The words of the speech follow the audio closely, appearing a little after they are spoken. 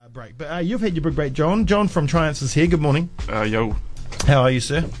break. But you've had your big break, John. John from Triumphs is here. Good morning. Yo. How are you,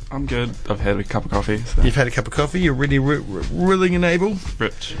 sir? I'm good. I've had a cup of coffee. So. You've had a cup of coffee. You're ready, willing and able.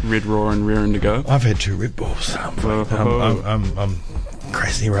 Rich, red, raw, and rearing to go. I've had 2 Red Bulls. I'm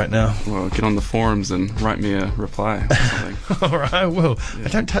crazy right now. Well, get on the forums and write me a reply or something. All right. Well, yeah. I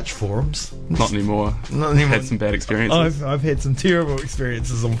don't touch forums. Not anymore. Not anymore. Had some bad experiences. I've had some terrible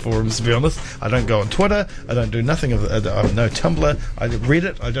experiences on forums, to be honest. I don't go on Twitter. I don't do nothing of it. I have no Tumblr. I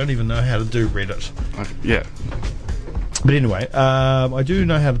Reddit. I don't even know how to do Reddit. Yeah. But anyway, I do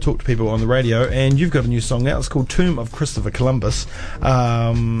know how to talk to people on the radio, and you've got a new song out. It's called Tomb of Christopher Columbus.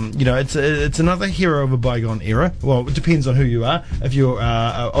 It's another hero of a bygone era. Well, it depends on who you are. If you're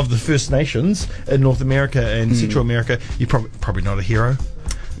of the First Nations in North America and Central America, you're probably not a hero.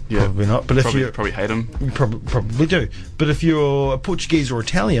 Yeah, probably not. But if you probably hate him, you probably do. But if you're Portuguese or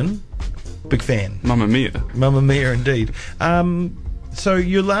Italian, big fan. Mamma mia. Mamma mia, indeed. So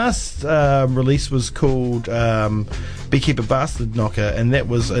your last release was called Beekeeper Bastard Knocker, and that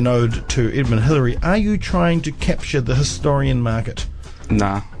was an ode to Edmund Hillary. Are you trying to capture the historian market?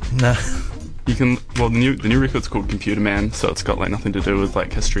 Nah. You can. Well, the new record's called Computer Man, so it's got like nothing to do with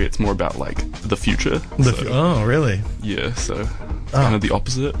like history. It's more about like the future. Oh, really? Yeah. So kind of the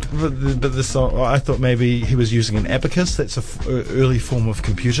opposite. But the song, I thought maybe he was using an abacus. That's a early form of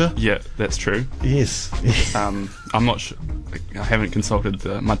computer. Yeah, that's true. Yes. I'm not sure. I haven't consulted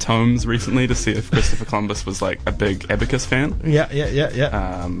my tomes recently to see if Christopher Columbus was like a big abacus fan. Yeah.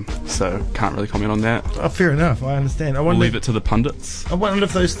 So can't really comment on that. Oh, fair enough. I understand. We'll leave it to the pundits. I wonder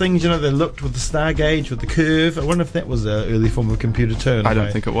if those things, they looked with the star gauge, with the curve. I wonder if that was an early form of computer too. I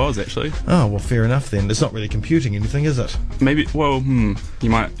don't think it was, actually. Oh, well, fair enough then. It's not really computing anything, is it? Maybe. Well, you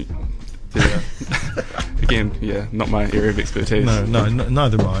might. Yeah. Again, not my area of expertise. No,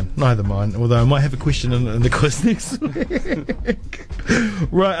 neither mine. Although I might have a question in the quiz next week.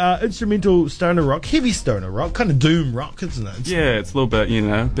 Right, instrumental stoner rock, heavy stoner rock, kind of doom rock, isn't it? It's a little bit,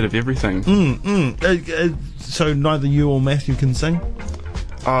 bit of everything. So neither you or Matthew can sing?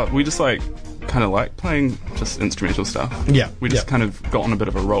 We just kind of like playing just instrumental stuff. Yeah. We just kind of got on a bit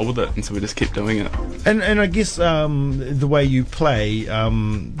of a roll with it, and so we just keep doing it. And I guess the way you play,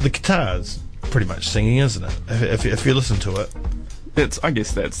 the guitar's pretty much singing, isn't it? If you listen to it. I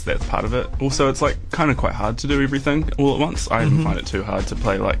guess that's part of it. Also, it's kind of quite hard to do everything all at once. I even find it too hard to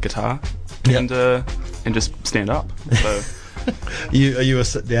play guitar and just stand up. So. Are you a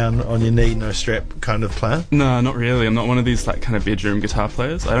sit down on your knee, no strap kind of player? No, not really. I'm not one of these kind of bedroom guitar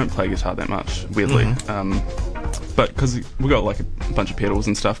players. I don't play guitar that much, weirdly. But because we got a bunch of pedals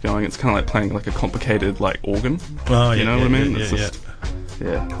and stuff going, it's kind of like playing a complicated organ. Oh, you know what I mean?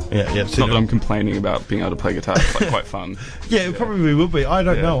 Yeah. It's not that I'm complaining about being able to play guitar. It's quite fun. It probably will be. I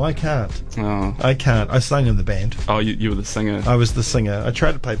don't know. I can't. Oh. I can't. I sang in the band. Oh, you were the singer. I was the singer. I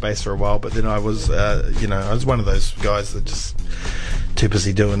tried to play bass for a while, but then I was, I was one of those guys that just too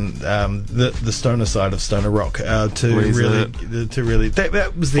busy doing the stoner side of stoner rock to really.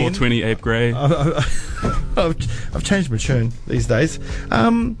 That was the 420 Ape Gray. I've changed my tune these days.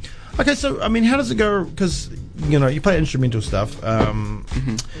 Okay, so how does it go? Because you play instrumental stuff.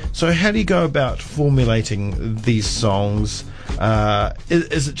 So how do you go about formulating these songs?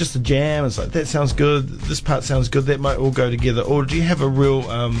 Is it just a jam? It's that sounds good, this part sounds good, that might all go together, or do you have a real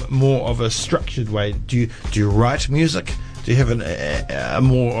more of a structured way? Do you write music? Do you have a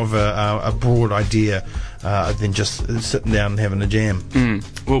more of a broad idea than just sitting down and having a jam?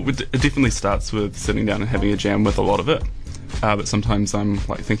 Well, it definitely starts with sitting down and having a jam with a lot of it. But sometimes I'm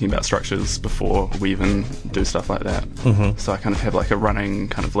thinking about structures before we even do stuff like that. So I kind of have a running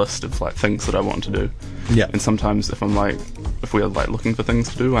kind of list of things that I want to do. Yeah. And sometimes if we're looking for things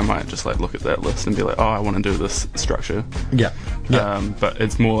to do, I might just look at that list and be I want to do this structure. Yeah. But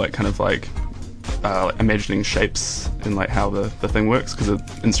it's more imagining shapes and how the thing works, because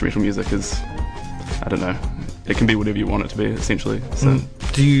instrumental music is, I don't know, it can be whatever you want it to be, essentially. So.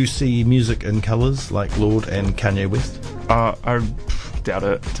 Do you see music in colours like Lorde and Kanye West? I doubt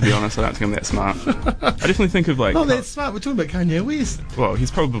it, to be honest. I don't think I'm that smart. I definitely think of Oh, that's smart. We're talking about Kanye West. Well,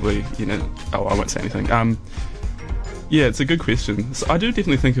 he's probably, I won't say anything. Yeah, it's a good question. So I do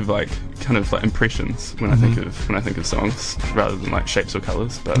definitely think of kind of impressions when I think of songs, rather than shapes or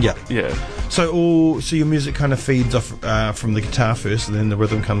colours. But yeah. So your music kind of feeds off from the guitar first, and then the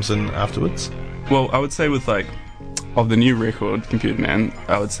rhythm comes in afterwards. Well, I would say with of the new record, Computer Man,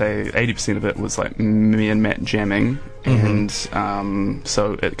 I would say 80% of it was me and Matt jamming, and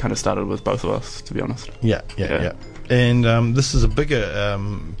so it kind of started with both of us, to be honest. Yeah. And this is a bigger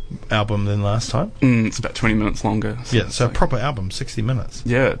album than last time. It's about 20 minutes longer. Yeah, so a proper album, 60 minutes.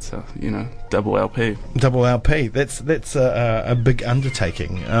 Yeah, it's a double LP. Double LP. That's a big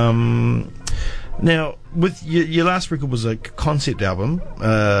undertaking. Now, with your last record was a concept album.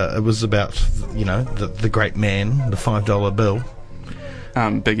 It was about the great man, the $5 bill.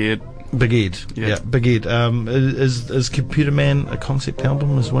 Big Ed. Big Ed, yeah, Big Ed. Is Computer Man a concept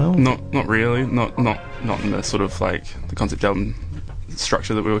album as well? Not really. Not in the sort of like the concept album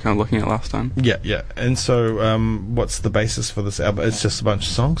structure that we were kind of looking at last time. Yeah. And so, what's the basis for this album? It's just a bunch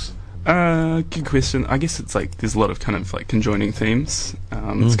of songs. Good question. I guess it's like there's a lot of kind of like conjoining themes.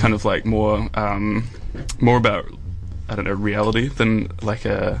 It's kind of like more about reality than like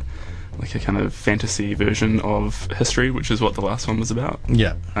a kind of fantasy version of history, which is what the last one was about.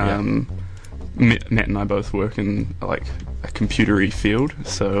 Yeah. Matt and I both work in like a computery field,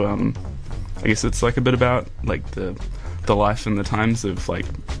 so I guess it's like a bit about like the life and the times of like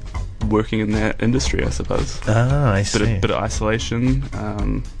working in that industry, I suppose. Ah, I see. Bit of isolation,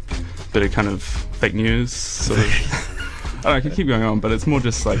 bit of kind of fake news, sort of. I don't know, I can keep going on, but it's more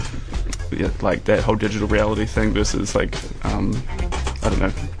just like like that whole digital reality thing versus like I don't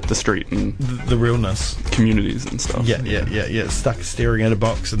know, the street and the realness, communities and stuff. Yeah. Stuck staring at a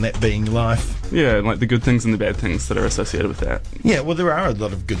box and that being life. Yeah, and like the good things and the bad things that are associated with that. Yeah, well, there are a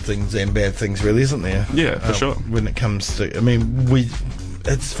lot of good things and bad things, really, isn't there? Yeah, for sure. When it comes to,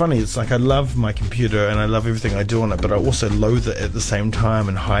 it's funny, it's like I love my computer and I love everything I do on it, but I also loathe it at the same time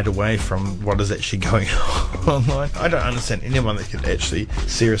and hide away from what is actually going on online. I don't understand anyone that can actually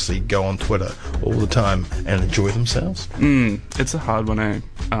seriously go on Twitter all the time and enjoy themselves. It's a hard one, eh?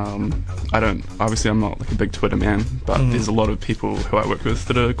 Obviously I'm not like a big Twitter man, but there's a lot of people who I work with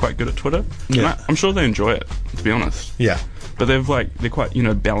that are quite good at Twitter. Yeah. And I'm sure they enjoy it, to be honest. Yeah. But they're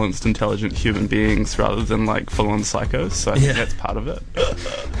quite, balanced, intelligent human beings rather than like full-on psychos, so I think that's part of it.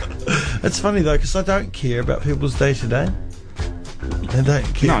 It's funny though, because I don't care about people's day-to-day. I don't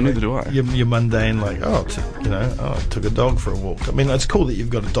care. No, neither do I. You're mundane, like, I took a dog for a walk. I mean, it's cool that you've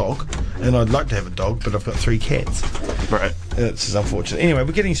got a dog, and I'd like to have a dog, but I've got 3 cats. Right. It's just unfortunate. Anyway,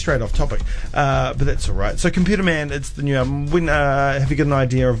 we're getting straight off topic, but that's all right. So, Computer Man, it's the new album. When have you got an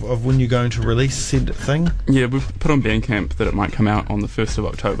idea of when you're going to release said thing? Yeah, we've put on Bandcamp that it might come out on the 1st of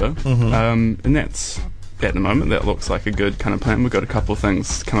October, and that's at the moment. That looks like a good kind of plan. We've got a couple of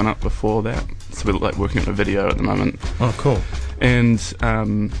things coming up before that, so we're like working on a video at the moment. Oh, cool. And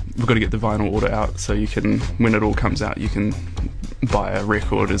we've got to get the vinyl order out, so you can, when it all comes out, you can buy a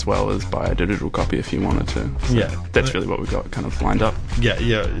record as well as buy a digital copy if you wanted to. So that's really what we've got kind of lined up. Yeah.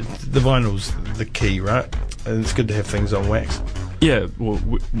 The vinyl's the key, right? And it's good to have things on wax. Yeah, well,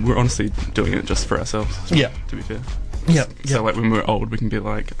 we're honestly doing it just for ourselves. Yeah. To be fair. Yeah. So like when we're old, we can be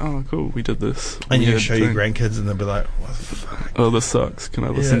like, oh, cool, we did this. And you show your grandkids, and they'll be like, what the fuck? Oh, this sucks. Can I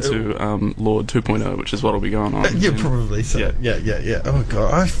listen to Lord 2.0, which is what'll be going on? Yeah, probably. So. Yeah. Oh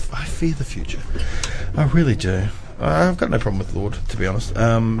god, I fear the future. I really do. I've got no problem with Lord, to be honest.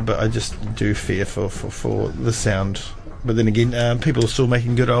 But I just do fear for the sound. But then again, people are still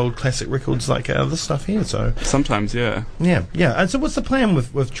making good old classic records like this stuff here. So sometimes, yeah. And so, what's the plan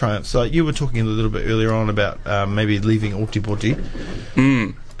with Triumph? So you were talking a little bit earlier on about maybe leaving Otipoti.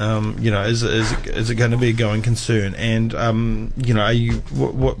 Is it going to be a going concern? And are you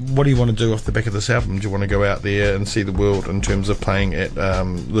what do you want to do off the back of this album? Do you want to go out there and see the world in terms of playing at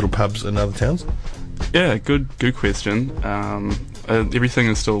little pubs in other towns? Yeah, good question. Everything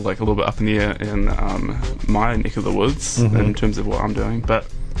is still like a little bit up in the air in my neck of the woods in terms of what I'm doing. But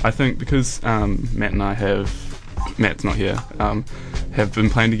I think because Matt and I Matt's not here, have been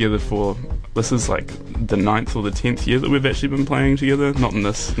playing together for, this is like the 9th or the 10th year that we've actually been playing together. Not in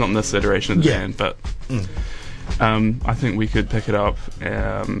this iteration of the band, but I think we could pick it up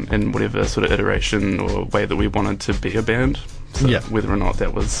in whatever sort of iteration or way that we wanted to be a band. So whether or not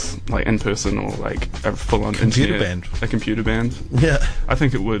that was like in person or like a full-on computer band, a computer band. Yeah, I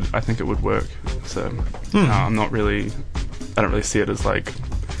think it would work. So I don't really see it as like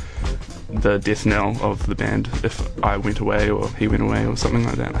the death knell of the band if I went away or he went away or something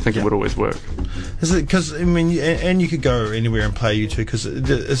like that. I think it would always work. Is it because and you could go anywhere and play U2 because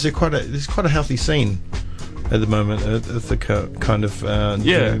there's quite a healthy scene at the moment at the kind of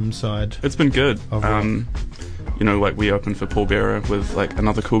doom side. It's been good. Like we opened for Paul Bearer with like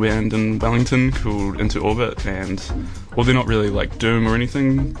another cool band in Wellington called Into Orbit, and they're not really like doom or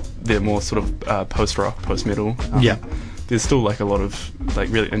anything. They're more sort of post-rock, post-metal. There's still like a lot of like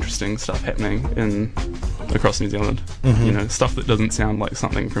really interesting stuff happening in across New Zealand. You know, stuff that doesn't sound like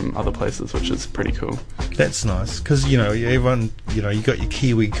something from other places, which is pretty cool. That's nice because everyone, you got your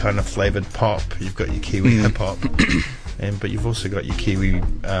Kiwi kind of flavoured pop, you've got your Kiwi hip hop, but you've also got your Kiwi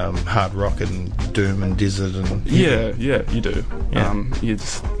hard rock and doom and desert and Yeah, you do. Yeah.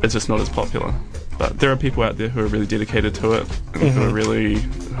 It's just not as popular. But there are people out there who are really dedicated to it, and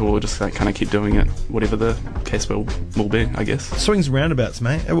who will just kind of keep doing it, whatever the case will be, I guess. Swings and roundabouts,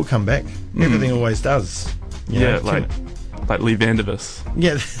 mate. It will come back. Everything always does. Like Lee Vandervis.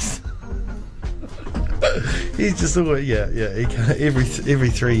 Yeah. He's just always He every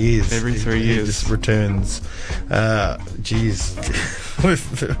 3 years. Every 3 he years. just returns. Jeez.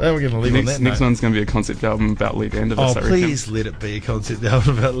 How are we going to leave on that Next note? one's going to be a concept album about Lee Vandervis. Oh, I reckon. please let it be a concept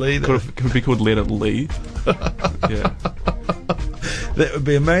album about Lee. Could be called Let It Lee. Yeah. That would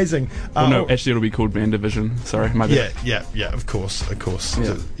be amazing. Well, no, actually, it'll be called Vandervision. Sorry, my bad. Yeah. Of course.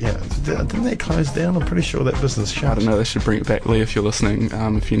 Yeah. Didn't they close down? I'm pretty sure that business shut. I don't know. They should bring it back, Lee, if you're listening.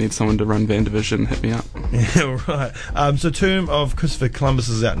 If you need someone to run Vandervision, hit me up. Yeah, right. So Tomb of Christopher Columbus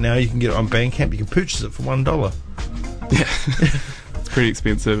is out now. You can get it on Bandcamp. You can purchase it for $1. Yeah. It's pretty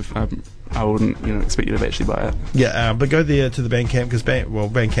expensive. I wouldn't, expect you to actually buy it. Yeah, but go there to the Bandcamp because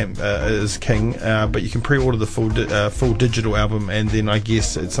Bandcamp is king. But you can pre-order the full digital album, and then I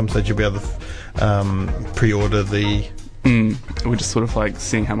guess at some stage you'll be able to pre-order the. We're just sort of like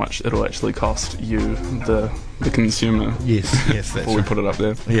seeing how much it'll actually cost you, the consumer. Yes, that's before we put it up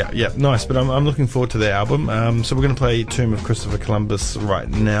there. Yeah, nice. But I'm looking forward to the album. So we're going to play Tomb of Christopher Columbus right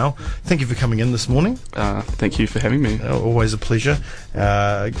now. Thank you for coming in this morning. Thank you for having me. Always a pleasure.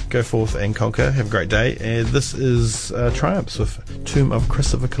 Go forth and conquer. Have a great day. And this is Triumphs with Tomb of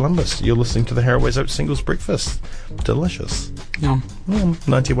Christopher Columbus. You're listening to the Harrowways Oat Singles Breakfast. Delicious. Yum.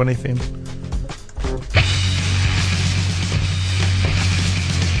 91 FM.